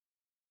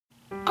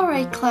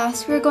Alright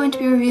class, we're going to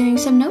be reviewing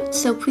some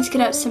notes, so please get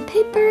out some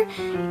paper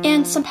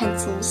and some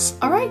pencils.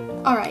 Alright?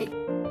 Alright.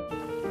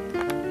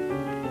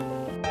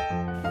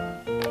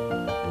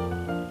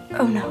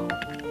 Oh no.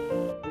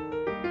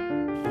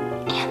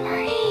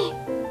 Anne-Marie!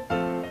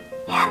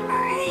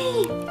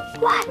 Anne-Marie!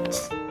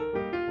 What?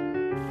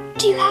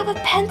 Do you have a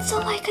pencil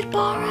I could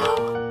borrow?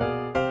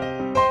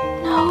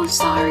 No,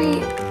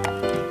 sorry.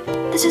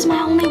 This is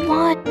my only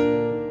one.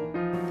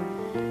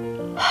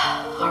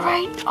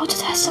 Alright, I'll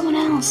just ask someone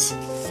else.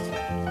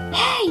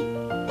 Hey,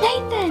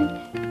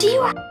 Nathan, do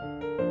you have...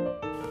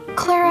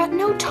 Clara,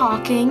 no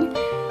talking.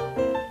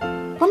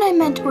 When I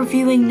meant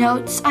reviewing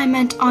notes, I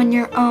meant on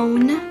your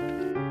own.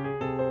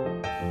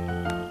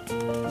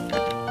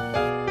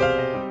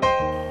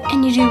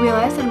 And you do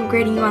realize that I'm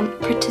grading you on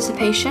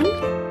participation?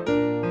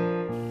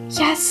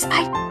 Yes,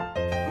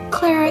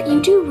 Clara,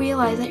 you do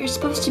realize that you're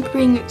supposed to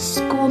bring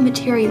school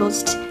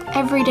materials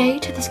every day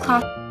to this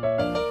class.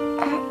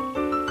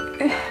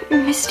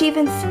 Miss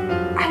Stevens,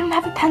 I don't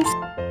have a pencil.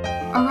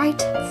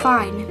 Alright,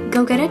 fine.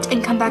 Go get it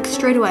and come back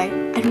straight away.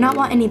 I do not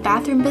want any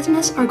bathroom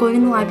business or going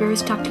in the library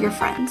to talk to your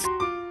friends.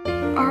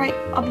 Alright,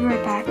 I'll be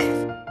right back.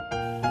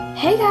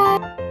 Hey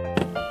guys!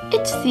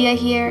 It's Thea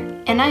here,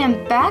 and I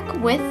am back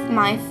with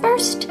my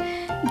first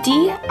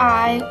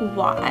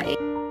DIY.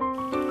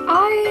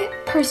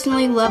 I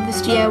personally love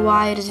this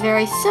DIY. It is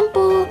very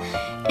simple,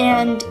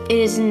 and it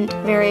isn't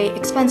very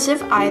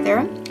expensive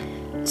either.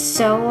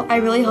 So I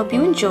really hope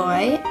you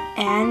enjoy,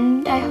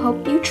 and I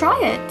hope you try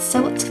it.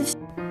 So let's get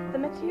started. The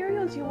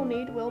materials you will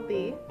need will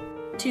be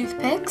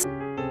toothpicks,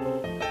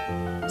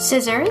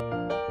 scissors,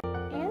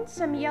 and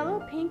some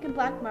yellow, pink, and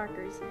black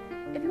markers.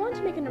 If you want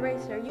to make an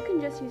eraser, you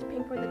can just use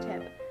pink for the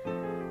tip.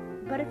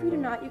 But if you do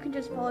not, you can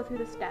just follow through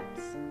the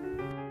steps.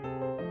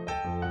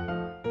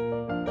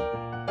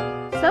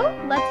 So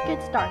let's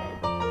get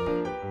started.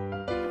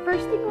 The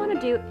first thing you want to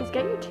do is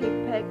get your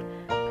toothpick,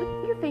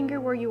 put your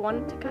finger where you want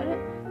it to cut it.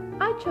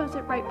 I chose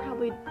it right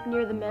probably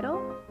near the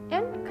middle,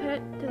 and cut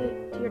it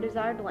to your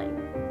desired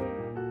length.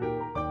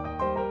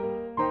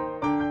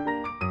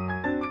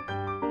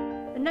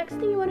 The next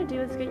thing you want to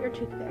do is get your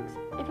toothpicks.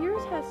 If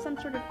yours has some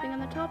sort of thing on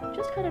the top,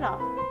 just cut it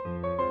off.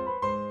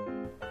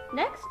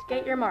 Next,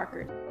 get your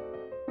markers.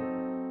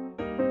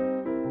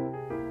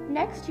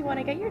 Next, you want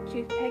to get your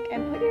toothpick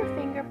and put your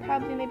finger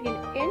probably maybe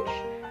an inch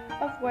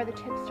of where the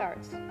tip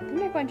starts. Then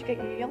you're going to get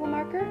your yellow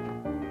marker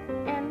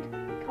and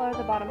color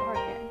the bottom part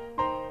in.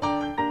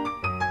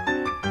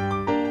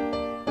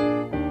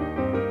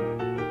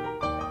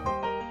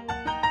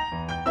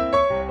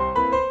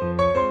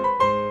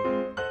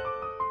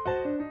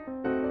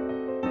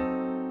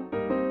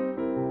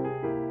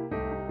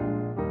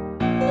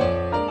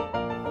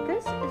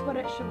 What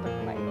it should look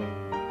like.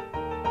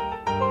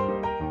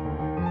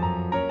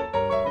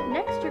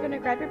 Next, you're going to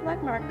grab your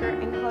black marker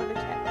and color the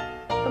tip.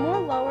 The more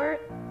lower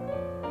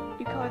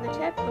you color the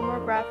tip, the more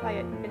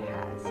graphite it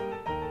has.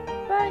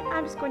 But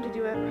I'm just going to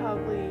do it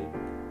probably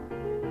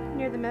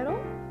near the middle.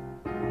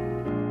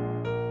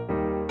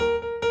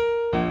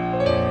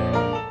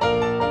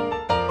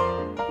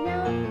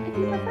 Now, if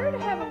you prefer to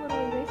have a little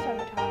eraser on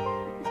the top,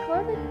 just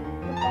color the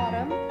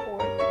bottom or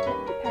the tip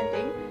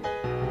depending.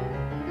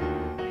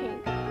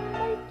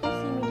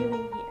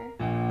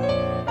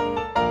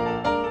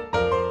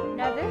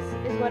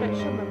 What it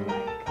should look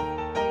like.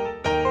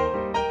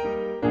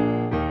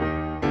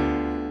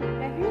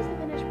 Now here's the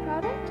finished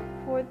product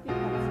for the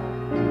pencil.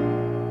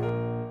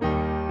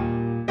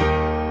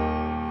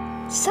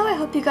 So I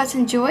hope you guys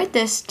enjoyed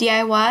this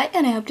DIY,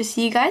 and I hope to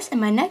see you guys in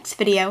my next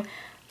video.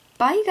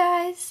 Bye you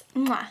guys!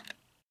 Mwah.